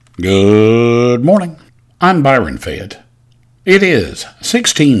Good morning. I'm Byron Fayette. It is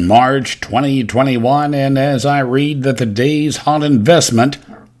 16 March 2021, and as I read that the day's hot investment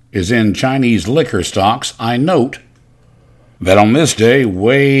is in Chinese liquor stocks, I note that on this day,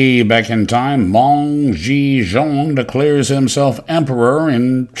 way back in time, Zheng declares himself emperor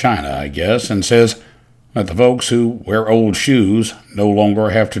in China, I guess, and says that the folks who wear old shoes no longer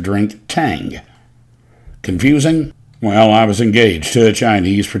have to drink tang. Confusing? Well, I was engaged to a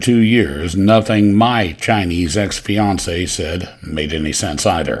Chinese for 2 years. Nothing my Chinese ex-fiancé said made any sense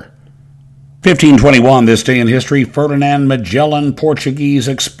either. 1521, this day in history, Ferdinand Magellan, Portuguese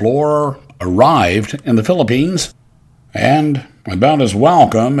explorer, arrived in the Philippines and, about as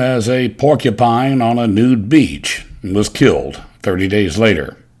welcome as a porcupine on a nude beach, was killed 30 days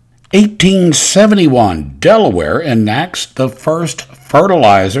later. 1871, Delaware enacts the first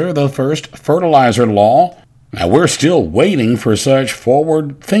fertilizer law. Now, we're still waiting for such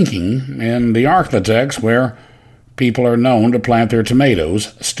forward thinking in the arklatex, where people are known to plant their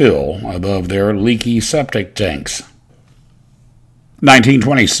tomatoes still above their leaky septic tanks.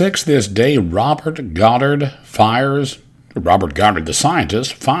 1926, this day, Robert Goddard, the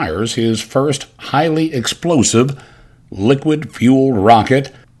scientist, fires his first highly explosive liquid-fueled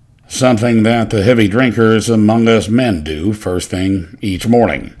rocket, something that the heavy drinkers among us men do first thing each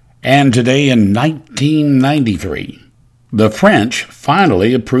morning. And today in 1993, the French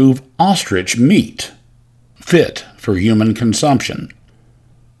finally approve ostrich meat, fit for human consumption.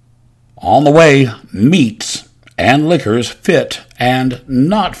 On the way, meats and liquors fit and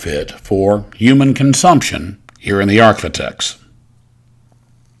not fit for human consumption here in the arklatex.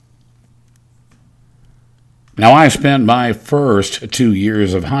 Now, I spent my first 2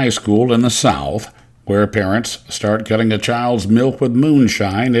 years of high school in the South, where parents start cutting a child's milk with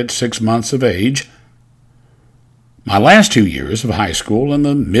moonshine at 6 months of age. My last 2 years of high school in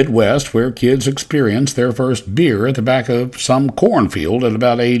the Midwest, where kids experience their first beer at the back of some cornfield at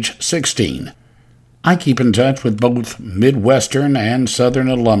about age 16. I keep in touch with both Midwestern and Southern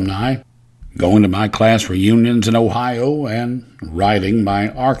alumni, going to my class reunions in Ohio and riding my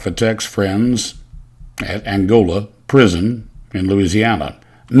arklatex friends at Angola Prison in Louisiana.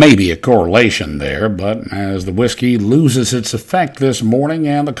 Maybe a correlation there, but as the whiskey loses its effect this morning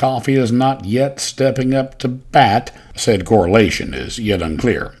and the coffee is not yet stepping up to bat, said correlation is yet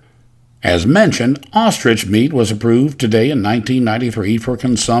unclear. As mentioned, ostrich meat was approved today in 1993 for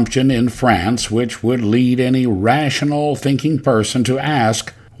consumption in France, which would lead any rational thinking person to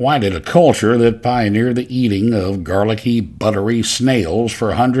ask, why did a culture that pioneered the eating of garlicky, buttery snails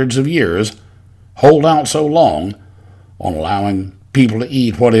for hundreds of years hold out so long on allowing people to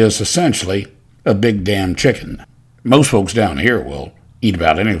eat what is essentially a big damn chicken? Most folks down here will eat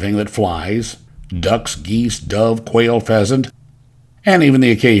about anything that flies: ducks, geese, dove, quail, pheasant, and even the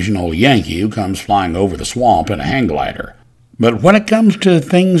occasional Yankee who comes flying over the swamp in a hang glider. But when it comes to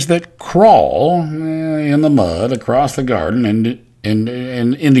things that crawl in the mud across the garden and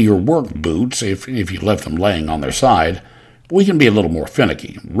into your work boots, if you left them laying on their side, we can be a little more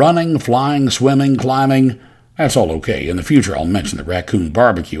finicky. Running, flying, swimming, climbing, that's all okay. In the future, I'll mention the raccoon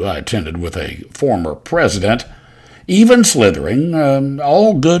barbecue I attended with a former president. Even slithering,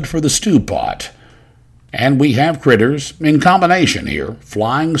 all good for the stew pot. And we have critters in combination here: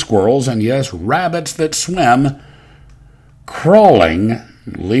 flying squirrels and, yes, rabbits that swim. Crawling,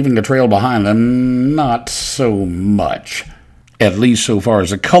 leaving a trail behind them, not so much. At least so far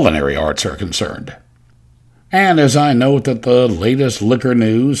as the culinary arts are concerned. And as I note that the latest liquor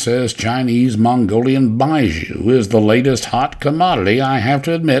news says Chinese Mongolian baiju is the latest hot commodity, I have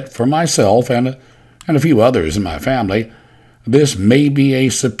to admit for myself and a few others in my family, this may be a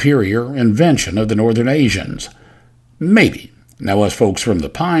superior invention of the Northern Asians. Maybe. Now, us folks from the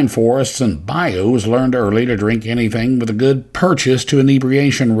pine forests and bayous learned early to drink anything with a good purchase to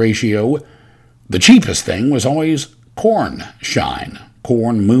inebriation ratio. The cheapest thing was always corn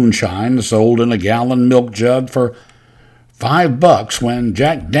moonshine, sold in a gallon milk jug for $5 when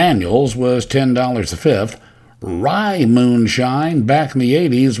Jack Daniels was $10 a fifth. Rye moonshine back in the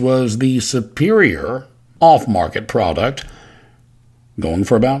 80s was the superior off-market product, going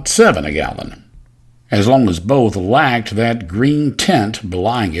for about $7 a gallon. As long as both lacked that green tint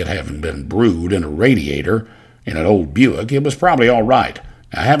belying it having been brewed in a radiator in an old Buick, it was probably all right.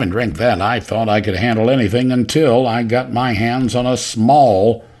 Now, having drank that, I thought I could handle anything until I got my hands on a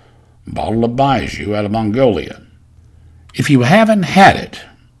small bottle of baiju out of Mongolia. If you haven't had it,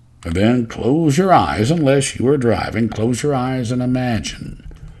 then close your eyes, unless you are driving. Close your eyes and imagine.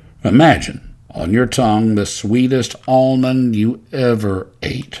 Imagine on your tongue the sweetest almond you ever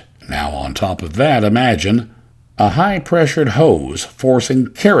ate. Now, on top of that, imagine a high-pressured hose forcing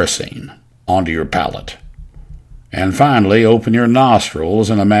kerosene onto your palate. And finally, open your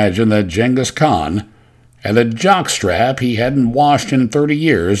nostrils and imagine that Genghis Khan had a jockstrap he hadn't washed in 30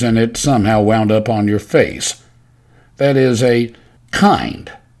 years and it somehow wound up on your face. That is a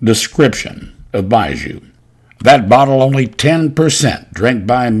kind description of baiju. That bottle, only 10% drank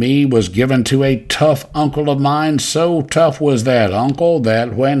by me, was given to a tough uncle of mine. So tough was that uncle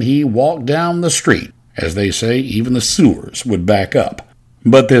that when he walked down the street, as they say, even the sewers would back up.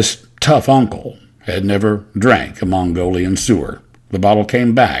 But this tough uncle had never drank a Mongolian sewer. The bottle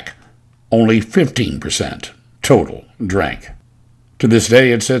came back. Only 15% total drank. To this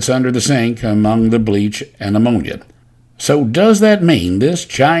day it sits under the sink among the bleach and ammonia. So does that mean this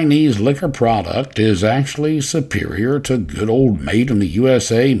Chinese liquor product is actually superior to good old made in the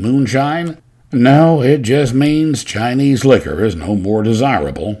USA moonshine? No, it just means Chinese liquor is no more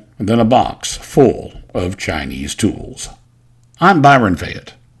desirable than a box full of Chinese tools. I'm Byron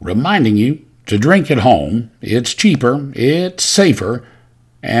Fayette, reminding you to drink at home. It's cheaper, it's safer,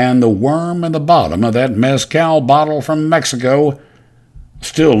 and the worm in the bottom of that Mezcal bottle from Mexico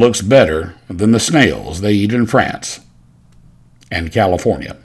still looks better than the snails they eat in France and California.